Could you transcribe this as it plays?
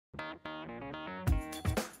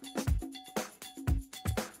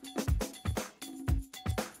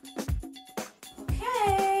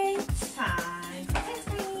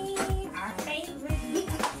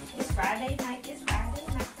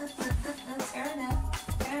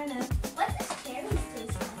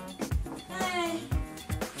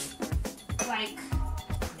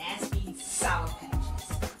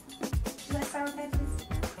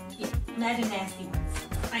Imagine nasty ones.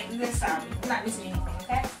 Like, we're sorry. I'm not missing anything,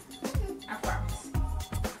 okay? I promise.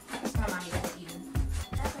 My mommy doesn't even.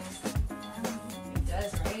 It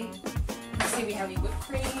does, right? Let's see, we have your whipped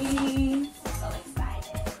cream. I'm so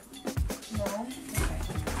excited. No? Okay.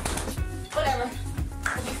 Whatever.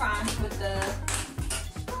 We'll be fine with the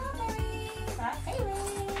strawberries. Our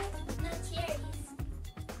favorite. No cherries.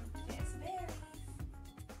 Just berries.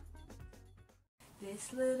 This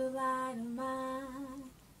little light of mine,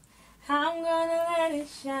 I'm gonna let it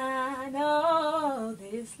shine. Oh,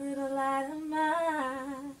 this little light of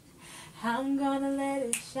mine, I'm gonna let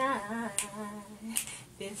it shine.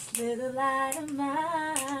 This little light of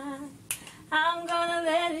mine, I'm gonna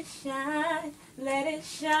let it shine. Let it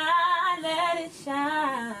shine, let it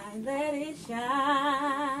shine, let it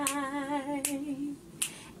shine.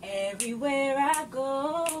 Everywhere I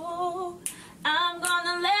go, I'm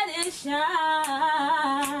gonna let it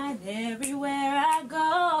shine. Everywhere I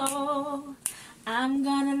go, I'm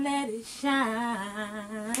gonna let it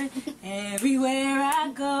shine. Everywhere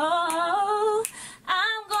I go,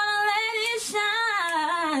 I'm gonna let it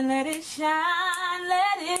shine. Let it shine,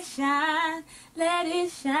 let it shine, let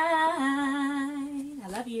it shine. I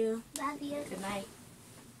love you. Love you. Good night.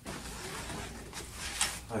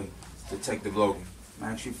 Hey, Detective Logan, can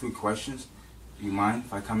I ask you a few questions? Do you mind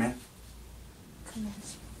if I come in? Come in.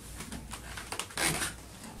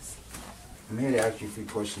 I'm here to ask you a few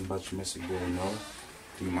questions about your missing girl, Nora.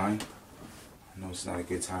 Do you mind? I know it's not a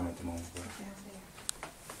good time at the moment, but...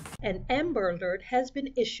 An Amber Alert has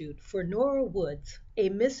been issued for Nora Woods, a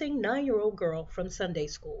missing 9-year-old girl from Sunday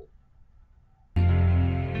school.